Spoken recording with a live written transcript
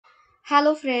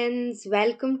Hello friends,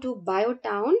 welcome to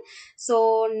BioTown. So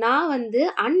நான் வந்து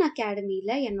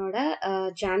Unacademy-ல என்னோட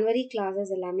January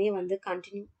classes எல்லாமே வந்து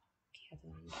continue.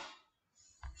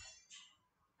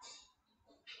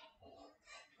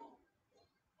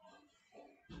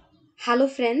 Hello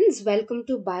friends, welcome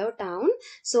to BioTown.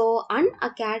 So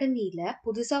Unacademy-ல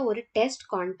புதுசா ஒரு டெஸ்ட்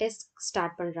கான்டெஸ்ட்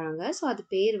ஸ்டார்ட் பண்றாங்க. ஸோ அது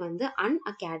பேர் வந்து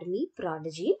Unacademy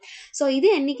Prodigy. ஸோ இது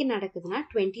என்னைக்கு நடக்குதுன்னா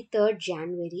 23rd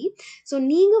January. ஸோ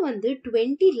நீங்க வந்து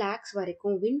 20 lakhs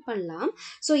வரைக்கும் வின் பண்ணலாம்.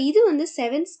 ஸோ இது வந்து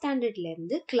 7th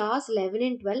standardலேருந்து class 11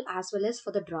 and 12 as well as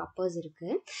for the droppers இருக்கு.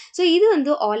 ஸோ இது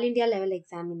வந்து ஆல் இண்டியா லெவல்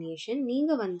எக்ஸாமினேஷன்.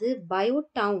 நீங்க வந்து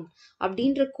BioTown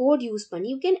அப்படின்ற கோட் யூஸ் பண்ணி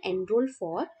you can enroll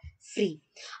for free.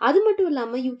 அது மட்டும்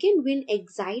இல்லாம you can win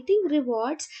exciting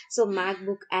rewards. So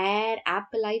MacBook Air,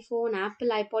 apple iPhone,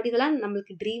 apple iPod இதெல்லாம்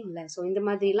நம்மளுக்கு ட்ரீம் இல்லை. ஸோ இந்த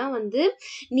மாதிரிலாம் வந்து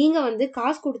நீங்க வந்து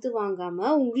காசு கொடுத்து வாங்காம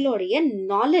உங்களுடைய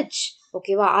நாலேஜ்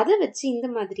ஓகேவா அதை வச்சு இந்த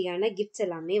மாதிரியான கிஃப்ட்ஸ்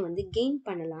எல்லாமே வந்து கெயின்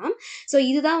பண்ணலாம். ஸோ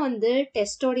இதுதான் வந்து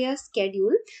டெஸ்டோடைய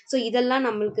ஸ்கெடியூல். ஸோ இதெல்லாம்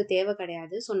நம்மளுக்கு தேவை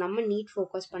கிடையாது. ஸோ நம்ம நீட்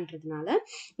ஃபோக்கஸ் பண்றதுனால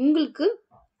உங்களுக்கு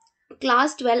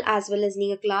கிளாஸ் 12 as well as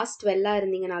நீங்கள் கிளாஸ் 12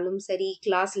 இருந்தீங்கனாலும் சரி,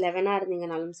 கிளாஸ் 11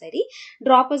 இருந்தீங்கனாலும் சரி,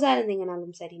 ட்ராப்பர்ஸாக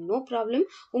இருந்தீங்கனாலும் சரி, நோ ப்ராப்ளம்.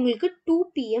 உங்களுக்கு 2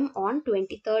 PM on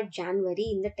 23rd January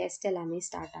இந்த டெஸ்ட் எல்லாமே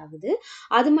ஸ்டார்ட் ஆகுது.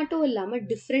 அது மட்டும் இல்லாமல்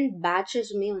டிஃப்ரெண்ட்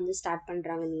பேட்சஸுமே வந்து ஸ்டார்ட்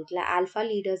பண்ணுறாங்க நீட்டில். Alpha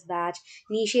leaders batch,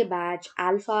 நீஷே batch,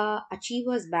 alpha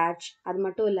achievers batch, அது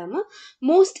மட்டும் இல்லாமல்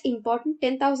most important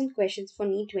 10,000 questions for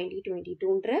NEET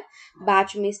 2022ன்ற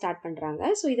பேட்சுமே start பண்ணுறாங்க.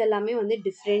 ஸோ இதெல்லாமே வந்து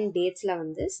டிஃப்ரெண்ட் டேட்ஸில்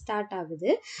வந்து ஸ்டார்ட்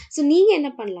ஆகுது. ஸோ நீங்கள் என்ன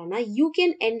பண்ணலான்னா you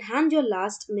can enhance your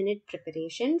last minute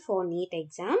preparation for NEET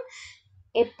exam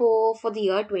எப்போ ஃபார் தி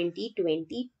இயர்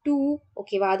 2022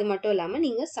 ஓகேவா. அது மட்டும் இல்லாமல்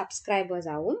நீங்கள்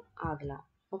சப்ஸ்கிரைபர்ஸாகவும் ஆகலாம்.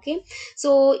 ஓகே, ஸோ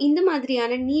இந்த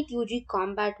மாதிரியான நீட் யூஜி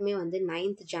காம்பேட்டுமே வந்து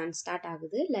 9th Jan ஸ்டார்ட்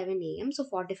ஆகுது 11 AM. So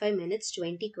 45 minutes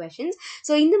 20 questions.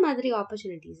 So இந்த மாதிரி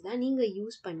ஆப்பர்ச்சுனிட்டிஸ் தான் நீங்கள்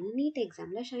யூஸ் பண்ணி நீட்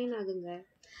எக்ஸாமில் ஷைன் ஆகுங்க.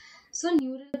 So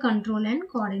neural control and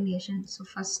coordination.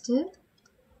 So first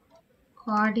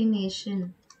coordination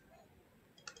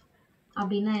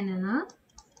அப்படின்னா என்னன்னா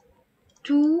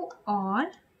 2 or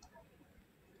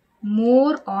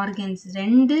more ஆர்கன்ஸ்,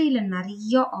 2 இல்லை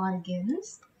நிறைய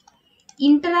ஆர்கன்ஸ்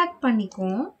இன்டராக்ட்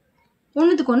பண்ணிக்கும்,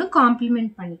 ஒன்றுத்துக்கு ஒன்று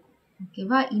காம்ப்ளிமெண்ட் பண்ணிக்கும்.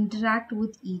 ஓகேவா, interact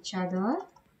with each other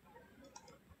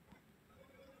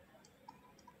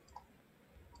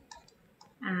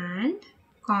and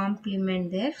complement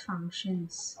their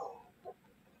functions.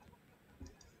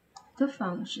 The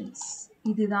functions.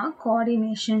 இதுதான்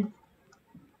கோஆர்டினேஷன்.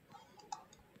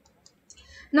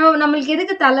 நம்மளுக்கு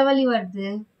எதுக்கு தலைவலி வருது?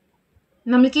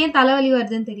 நம்மளுக்கு ஏன் தலைவலி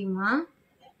வருதுன்னு தெரியுமா?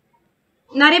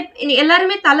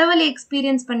 எல்லாருமே தலைவலி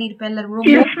எக்ஸ்பீரியன்ஸ் பண்ணிருப்பேன். எல்லாரும்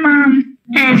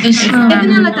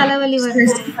எதனால தலைவலி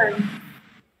வருது?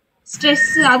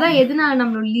 ஸ்ட்ரெஸ். அதான் எதனால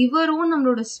நம்மளோட லிவரும்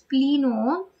நம்மளோட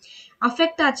ஸ்பிளீனும்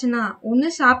அஃபெக்ட் ஆச்சுன்னா, ஒன்று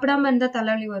சாப்பிடாம இருந்தா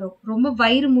தலைவலி வரும், ரொம்ப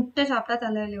வயிறு முட்டை சாப்பிட்டா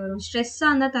தலைவலி வரும், ஸ்ட்ரெஸ்ஸா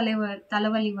இருந்தா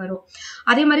தலைவலி வரும்,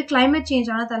 அதே மாதிரி கிளைமேட்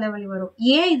சேஞ்ச் ஆனா தலைவலி வரும்.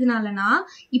 ஏன் இதனாலனா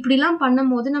இப்படிலாம் பண்ணும்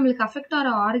போது நம்மளுக்கு அஃபெக்ட்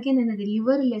ஆகிற ஆர்கன் என்னது?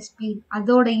 லிவர் இல்லை ஸ்பிளீன்.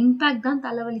 அதோட இம்பாக்ட் தான்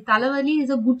தலைவலி. தலைவலி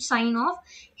is a good sign of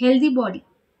healthy பாடி.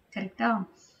 கரெக்டா?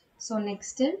 So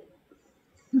next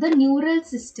the neural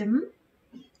system.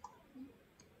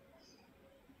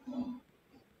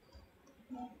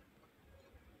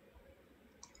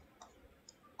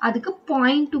 அதுக்கு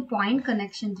பாயிண்ட் டு பாயிண்ட்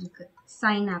கனெக்ஷன் இருக்கு.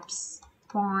 சைனாப்ஸ்,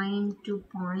 point to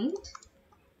point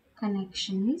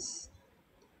connections.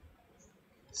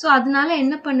 So அதனால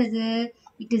என்ன பண்ணுது?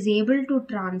 It is able to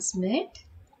transmit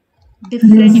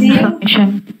different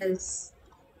signals.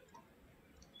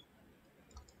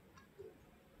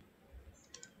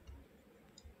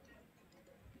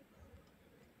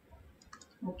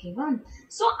 ஓகேவா?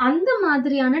 ஸோ அந்த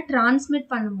மாதிரியான டிரான்ஸ்மிட்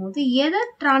பண்ணும்போது எதை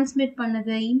டிரான்ஸ்மிட்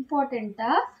பண்ணுது?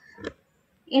 இம்பார்ட்டண்டா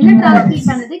என்ன டிரான்ஸ்மிட்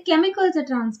பண்ணுது? கெமிக்கல்ஸை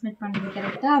டிரான்ஸ்மிட் பண்ணுது.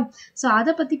 கரெக்டா? ஸோ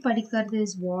அதை பத்தி படிக்கிறது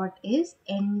is what is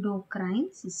endocrine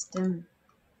system.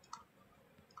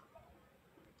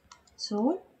 So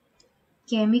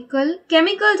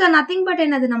chemicals R nothing but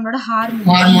என்னது? நம்மளோட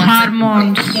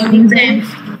hormones.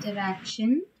 Chemicals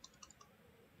interaction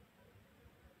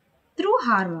through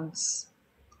hormones.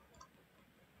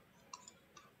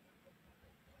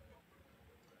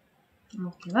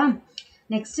 ஓகேவா?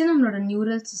 நெக்ஸ்ட் நம்மளோட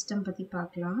நியூரல் சிஸ்டம் பத்தி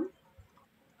பார்க்கலாம்.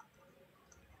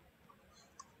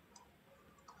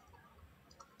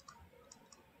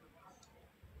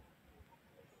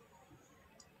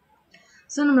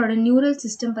 ஸோ நம்மளோட நியூரல்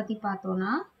சிஸ்டம் பத்தி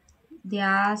பார்த்தோம்னா they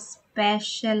are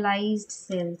specialized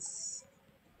cells.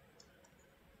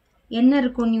 என்ன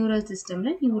இருக்கும் நியூரல்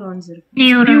சிஸ்டம்ல? நியூரான்ஸ் இருக்கும்.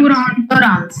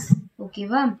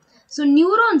 ஓகேவா? ஸோ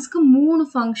நியூரான்ஸ்க்கு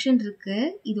 3 ஃபங்க்ஷன் இருக்கு.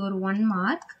 இது ஒரு 1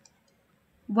 mark.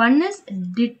 One is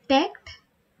detect,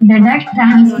 Detect,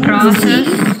 transmit, process,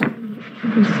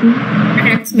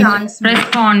 transmit.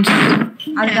 response.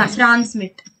 அதுதான்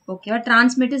transmit. ஓகேவா,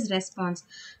 transmit is response.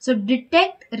 So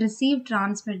detect, receive,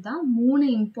 transmit தான் மூணு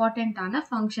இம்பார்ட்டன்டான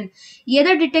ஃபங்க்ஷன்.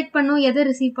 எதை டிடெக்ட் பண்ணும், எதை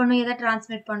ரிசீவ் பண்ணும், எதை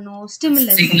டிரான்ஸ்மிட் பண்ணும்?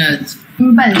 Stimulus,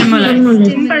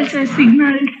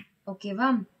 signal. ஓகேவா,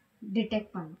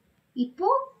 டிடெக்ட் பண்ணும். இப்போ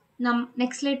நம்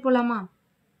நெக்ஸ்ட் ஸ்லைட் போலாமா?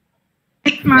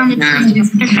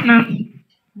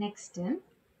 Next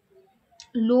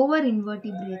lower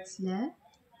இன்வெர்டிபிரேட்ஸ்ல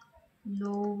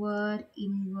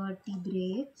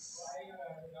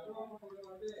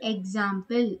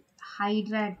example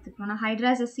hydra எடுத்துக்கோனா, hydra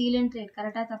is a coelenterates.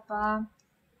 கரெக்டா தப்பா?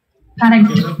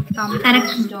 Correct.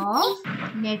 Composed of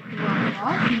network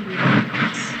of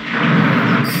neurons.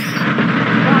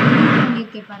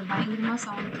 பண்ணிருக்கேன் பாரு, பயங்கரமா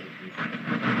சவுண்ட் கேட்குது.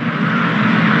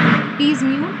 Please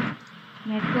mute.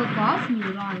 Network of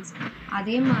neurons.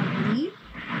 அதே மாதிரி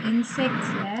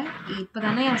இன்செக்ட்ஸ்ல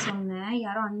இப்பதானே சொன்னேன்,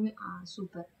 யாரும்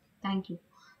சூப்பர், தேங்க்யூ.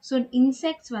 ஸோ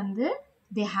இன்செக்ட்ஸ் வந்து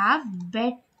they have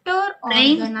better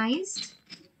organized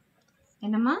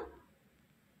என்னமா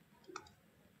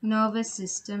nervous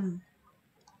system.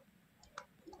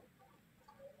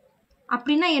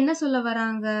 அப்படின்னா என்ன சொல்ல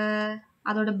வராங்க?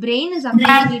 அதோட brain is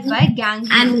accompanied by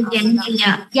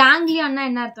ganglia. Gangliaன்னா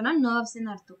என்ன அர்த்தம்னா nerves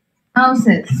ன்னு அர்த்தம். Nerves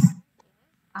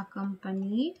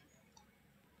accompanied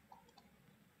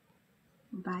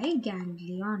by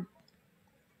ganglion.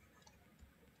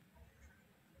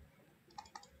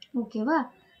 ஓகேவா?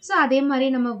 சோ அதே மாதிரி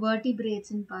நம்ம vertebrates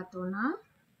ன்னு பார்த்தோம்னா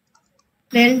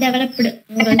well developed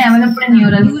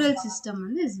neural system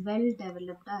வந்து is well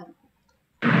developed ஆ இருக்கும்.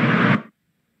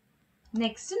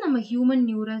 நெக்ஸ்ட் நம்ம ஹியூமன்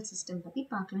நியூரல் சிஸ்டம் பத்தி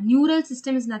பார்க்கலாம். Neural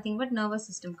system is nothing but nervous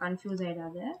system, confuse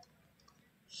ஆயிடாத.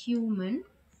 Human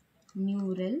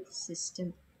neural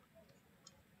system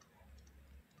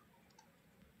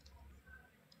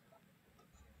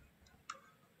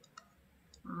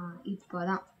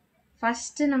இப்போதான்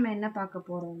ஃபர்ஸ்ட் நம்ம என்ன பார்க்க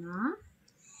போறோம்னா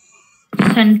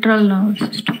Central nervous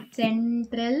system.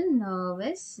 Central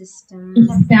nervous system.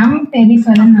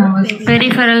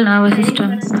 Peripheral nervous system.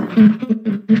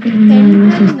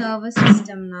 Central nervous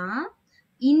system na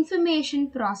information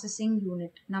processing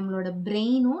unit. நம்மளோட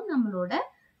பிரெயினும் நம்மளோட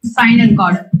spinal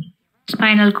cord.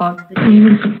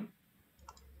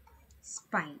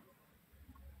 Spine.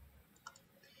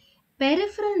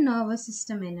 Peripheral nervous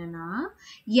system என்னன்னா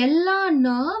எல்லா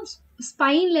nerves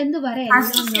ஸ்பைன்ல இருந்து வர எல்லா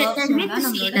நர்வ்ஸும் தான்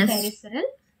நம்மளோட பெரிஃபரல்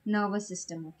நர்வஸ்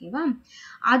சிஸ்டம். ஓகேவா?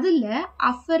 அதுல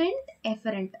அஃபரண்ட்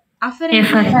எஃபரண்ட்.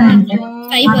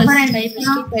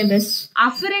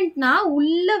 அஃபரண்ட்னா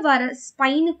உள்ள வர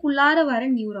ஸ்பைனுக்குள்ளார வர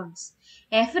நியூரான்ஸ்.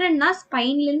 எஃபரண்ட்னா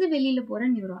ஸ்பைன்ல இருந்து வெளியில போற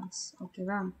நியூரான்ஸ்.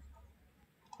 ஓகேவா?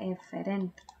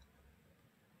 எஃபரண்ட்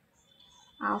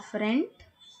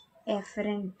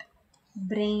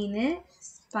பிரெயின்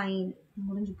ஸ்பைன்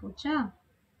முடிஞ்சு போச்சா?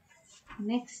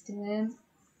 Next,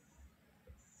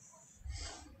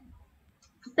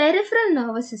 peripheral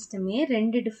nervous system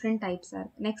ரெண்டு different types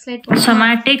இருக்கு. Next slide போலாமா?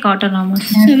 Somatic, autonomous.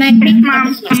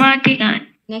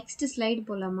 Next slide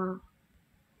போலாமா?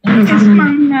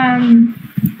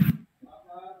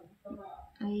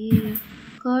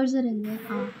 cursor எங்க?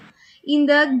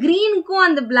 இந்த greenக்கும்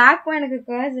அந்த blackக்கும் எனக்கு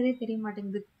cursorே தெரிய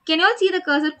மாட்டேங்குது. Can you all see the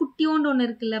cursor? குட்டியோண்டு ஒன்னு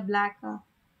இருக்குல்ல black-ஆ?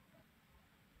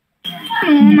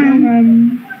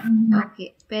 Okay,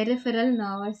 peripheral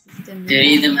nervous system.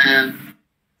 தெரியுது மேம்.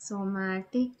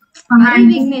 Somatic.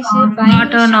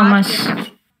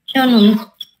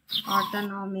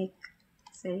 Autonomic.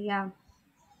 சரியா?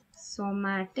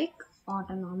 Somatic,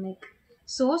 autonomic.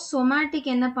 So somatic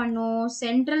என்ன பண்ணும்?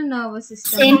 Central nervous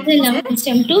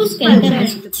system to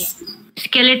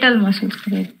skeletal muscles.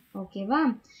 ஓகேவா?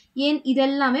 ஏன்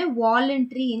இதெல்லாமே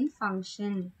voluntary in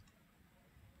function.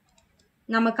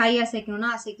 நம்ம கை அசைக்கணும்னா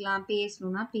அசைக்கலாம்,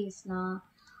 பேசணும்னா பேசலாம்.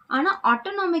 ஆனா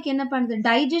ஆட்டோனாமிக் என்ன பண்ணுது?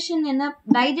 டைஜஷன்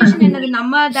என்னது?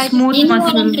 நம்ம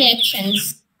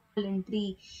voluntary.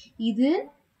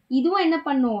 இதுவும் என்ன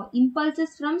பண்ணும்?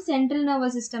 Impulses from central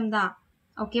nervous system தான்.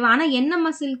 ஓகேவா? ஆனா என்ன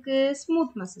மசிலுக்கு?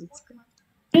 ஸ்மூத் மசில்ஸ்க்கு.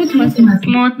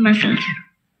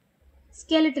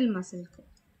 ஸ்கெலிட்டல் மசிலுக்கு.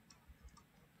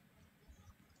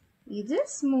 இது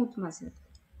ஸ்மூத் மசில்.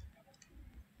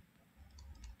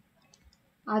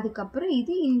 அதுக்கப்புறம்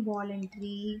இது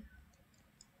இன்வாலண்டரி.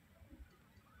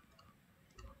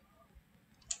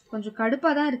 கொஞ்சம் கடுப்பா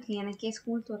தான் இருக்கு எனக்கே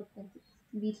ஸ்கூல் திறக்கிறது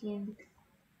வீட்ல இருந்து.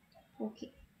 ஓகே,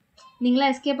 நீங்களா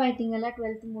எஸ்கேப் ஆயிட்டீங்கல்ல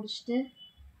 12th முடிச்சிட்டு?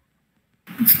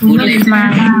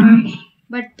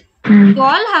 But you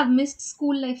all have missed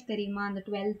school life தெரியுமா? அந்த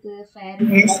 12th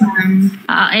farewell.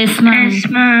 Yes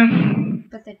ma'am.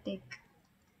 Pathetic.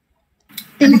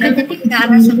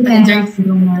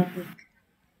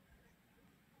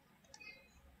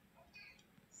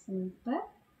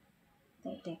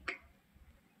 sympathetic.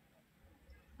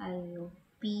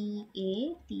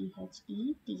 PATHETIC.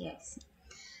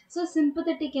 So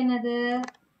sympathetic என்னது?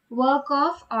 work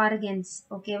of organs.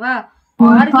 ஓகேவா?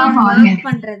 organ work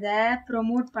பண்றத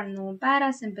promote பண்ணும்.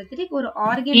 parasympathetic ஒரு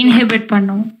organ inhibit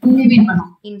பண்ணும்.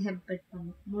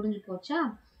 முடிஞ்சு போச்சா?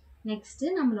 நெக்ஸ்ட்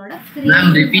நம்மளோட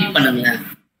மேம் ரிப்பீட் பண்ணுங்க.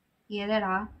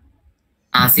 எதடா?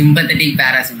 Sympathetic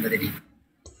parasympathetic.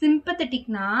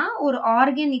 சிம்பத்தட்டிக்னா ஒரு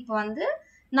ஆர்கன். இப்போ வந்து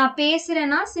நான்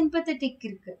பேசுறேன்னா சிம்பத்தட்டிக்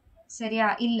இருக்கு, சரியா?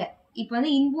 இல்ல இப்போ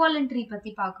வந்து இன்வாலண்டரி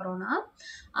பத்தி பாக்குறோம்னா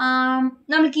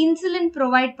நம்மளுக்கு இன்சுலின்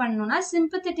ப்ரொவைட் பண்ணணும்னா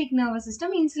sympathetic nervous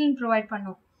system insulin provide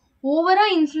பண்ணும். ஓவரா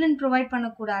இன்சுலின் ப்ரொவைட்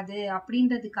பண்ணக்கூடாது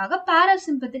அப்படின்றதுக்காக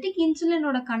பாராசிம்பத்தட்டிக்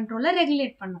இன்சுலினோட கண்ட்ரோலை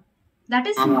ரெகுலேட் பண்ணும். That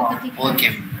is sympathetic.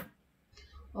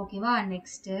 ஓகேவா?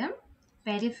 Next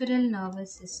peripheral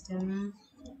nervous system,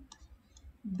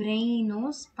 பிரெயினோ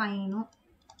ஸ்பைனோ.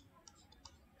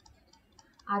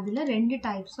 அதுல 2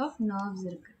 டைப்ஸ் ஆஃப் நர்வ்ஸ்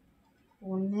இருக்கு.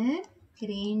 ஒன்னு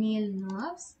cranial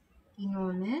nerves,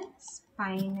 இன்னொன்னு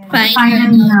spinal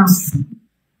nerves.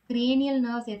 cranial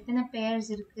nerves எத்தனை pairs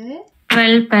இருக்கு?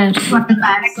 12 pairs.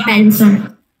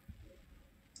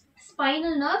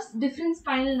 spinal nerves, different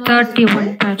spinal nerves 31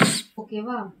 pairs.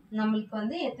 ஓகேவா? நம்மளுக்கு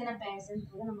வந்து எத்தனை pairs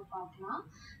இருக்குன்னு நம்ம பார்க்கலாம்.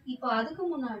 இப்போ அதுக்கு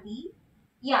முன்னாடி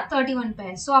 31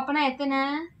 pairs. சோ அப்பனா எத்தனை?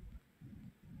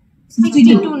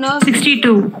 62 nerves.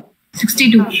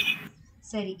 62.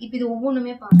 சரி, இப்போ இது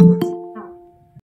ஒவ்வொண்ணுமே பார்க்கலாம்.